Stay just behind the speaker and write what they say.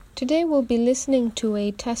Today we'll be listening to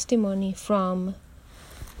a testimony from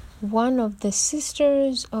one of the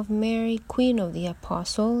Sisters of Mary, Queen of the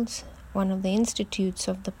Apostles, one of the institutes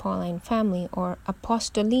of the Pauline family, or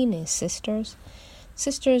Apostoline sisters,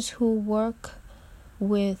 sisters who work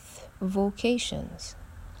with vocations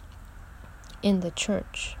in the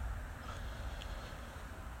church.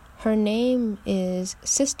 Her name is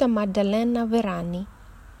Sister Maddalena Verani,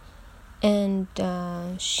 and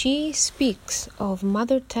she speaks of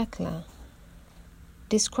Mother Thecla,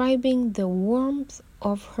 describing the warmth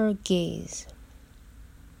of her gaze.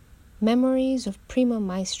 Memories of Prima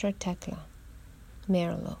Maestra Thecla,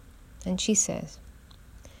 Merlo. And she says,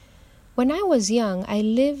 "When I was young, I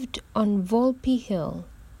lived on Volpi Hill,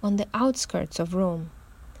 on the outskirts of Rome.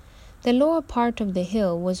 The lower part of the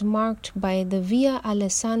hill was marked by the Via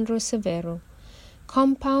Alessandro Severo,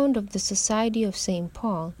 compound of the Society of St.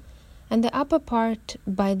 Paul, and the upper part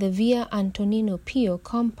by the Via Antonino Pio,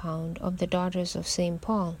 compound of the Daughters of St.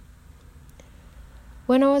 Paul.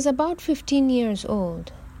 When I was about 15 years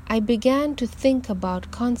old, I began to think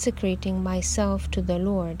about consecrating myself to the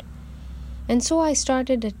Lord, and so I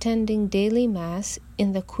started attending daily Mass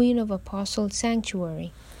in the Queen of Apostles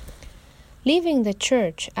Sanctuary. Leaving the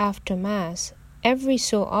church after Mass, every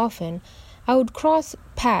so often, I would cross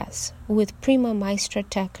paths with Prima Maestra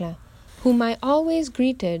Thecla, whom I always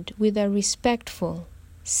greeted with a respectful,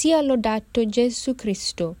 "Sia lodato Gesù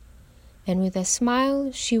Cristo," and with a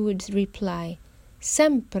smile she would reply,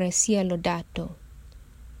 "Sempre sia lodato."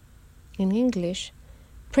 In English,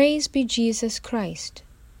 "Praise be Jesus Christ,"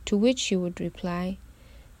 to which she would reply,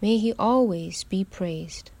 "May he always be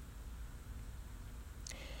praised."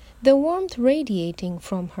 The warmth radiating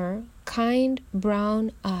from her kind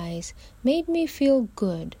brown eyes made me feel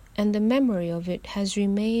good, and the memory of it has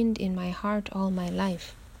remained in my heart all my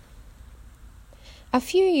life. A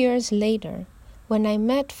few years later, when I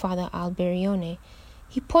met Father Alberione,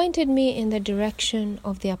 he pointed me in the direction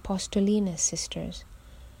of the Apostoline sisters,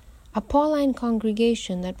 a Pauline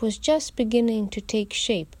congregation that was just beginning to take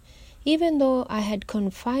shape, even though I had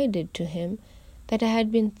confided to him that I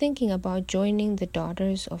had been thinking about joining the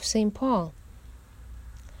Daughters of St. Paul.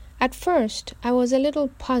 At first, I was a little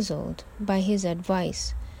puzzled by his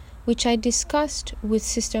advice, which I discussed with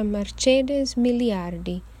Sister Mercedes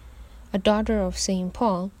Miliardi, a daughter of St.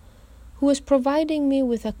 Paul, who was providing me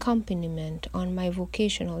with accompaniment on my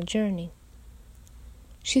vocational journey.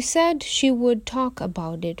 She said she would talk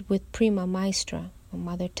about it with Prima Maestra, or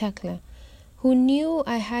Mother Thecla, who knew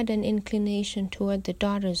I had an inclination toward the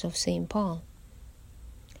Daughters of St. Paul.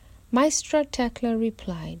 Maestra Thecla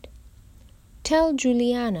replied, "Tell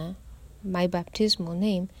Juliana," my baptismal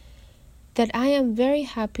name, "that I am very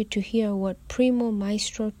happy to hear what Primo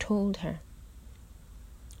Maestro told her."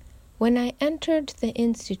 When I entered the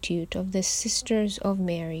Institute of the Sisters of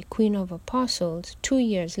Mary, Queen of Apostles, 2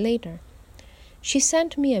 years later, she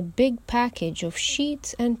sent me a big package of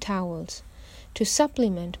sheets and towels to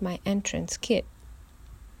supplement my entrance kit.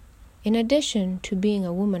 In addition to being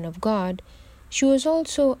a woman of God, she was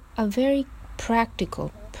also a very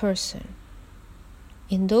practical person.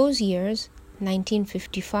 In those years,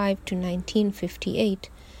 1955 to 1958,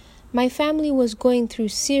 my family was going through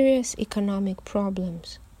serious economic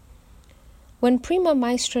problems. When Prima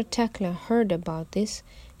Maestra Thecla heard about this,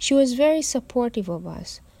 she was very supportive of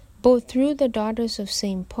us, both through the Daughters of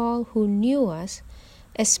St. Paul who knew us,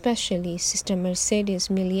 especially Sister Mercedes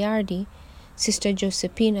Miliardi, Sister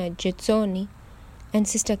Giuseppina Gezzoni, and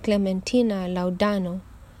Sister Clementina Laudano,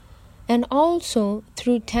 and also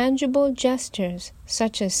through tangible gestures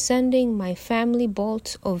such as sending my family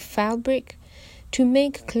bolts of fabric to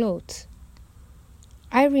make clothes.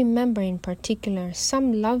 I remember in particular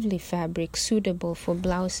some lovely fabric suitable for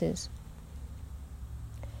blouses.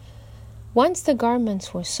 Once the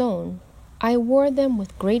garments were sewn, I wore them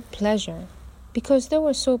with great pleasure because they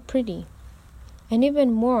were so pretty, and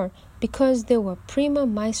even more because they were Prima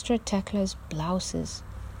Maestra Thecla's blouses.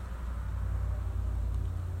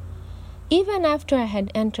 Even after I had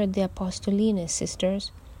entered the Apostoline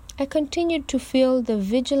sisters, I continued to feel the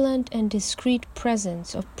vigilant and discreet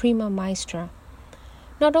presence of Prima Maestra,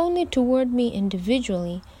 not only toward me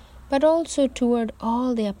individually, but also toward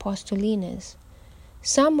all the Apostolines,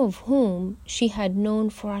 some of whom she had known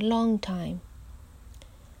for a long time.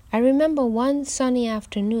 I remember one sunny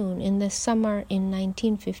afternoon in the summer in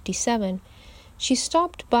 1957, she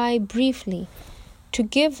stopped by briefly to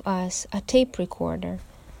give us a tape recorder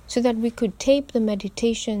so that we could tape the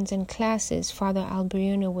meditations and classes Father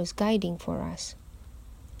Alberione was guiding for us.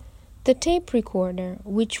 The tape recorder,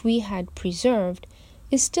 which we had preserved,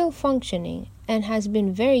 is still functioning and has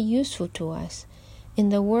been very useful to us, in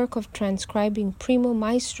the work of transcribing Primo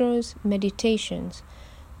Maestro's meditations,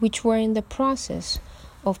 which were in the process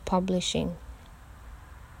of publishing.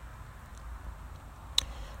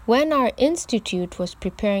 When our institute was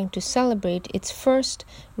preparing to celebrate its first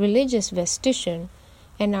religious vestation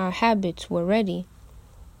and our habits were ready,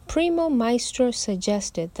 Primo Maestro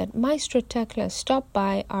suggested that Maestro Thecla stop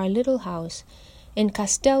by our little house in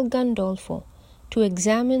Castel Gandolfo to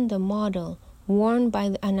examine the model worn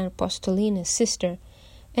by an Apostolina sister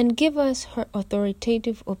and give us her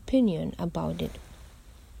authoritative opinion about it.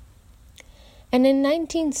 And in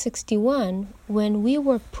 1961, when we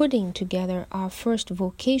were putting together our first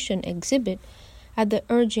vocation exhibit at the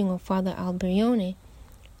urging of Father Alberione,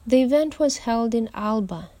 the event was held in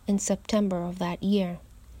Alba in September of that year.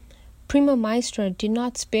 Primo Maestro did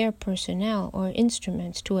not spare personnel or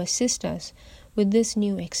instruments to assist us with this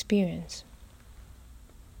new experience.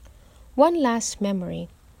 One last memory.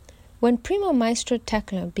 When Primo Maestro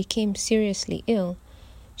Thecla became seriously ill,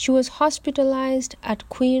 she was hospitalized at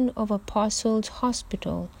Queen of Apostles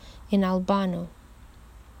Hospital in Albano.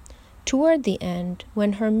 Toward the end,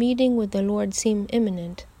 when her meeting with the Lord seemed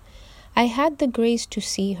imminent, I had the grace to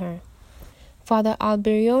see her. Father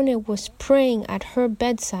Alberione was praying at her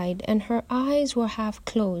bedside, and her eyes were half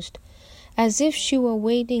closed, as if she were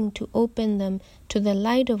waiting to open them to the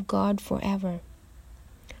light of God forever.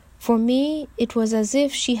 For me, it was as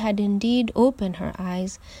if she had indeed opened her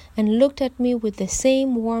eyes and looked at me with the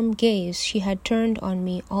same warm gaze she had turned on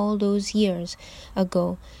me all those years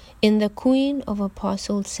ago in the Queen of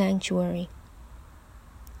Apostles sanctuary.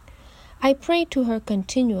 I pray to her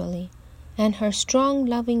continually, and her strong,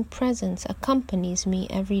 loving presence accompanies me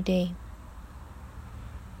every day.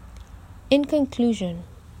 In conclusion,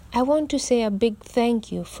 I want to say a big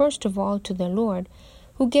thank you, first of all, to the Lord,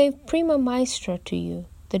 who gave Prima Maestra to you,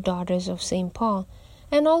 the daughters of St. Paul,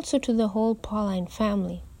 and also to the whole Pauline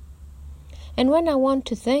family. And when I want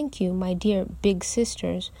to thank you, my dear big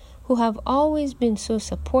sisters, who have always been so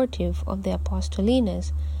supportive of the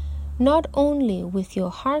Apostolinas, not only with your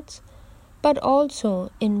hearts, but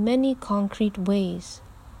also in many concrete ways.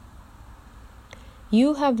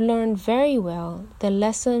 You have learned very well the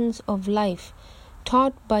lessons of life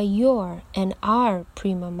taught by your and our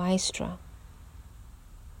Prima Maestra.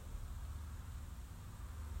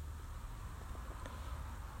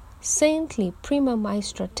 Saintly Prima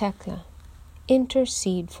Maestra Thecla,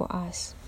 intercede for us.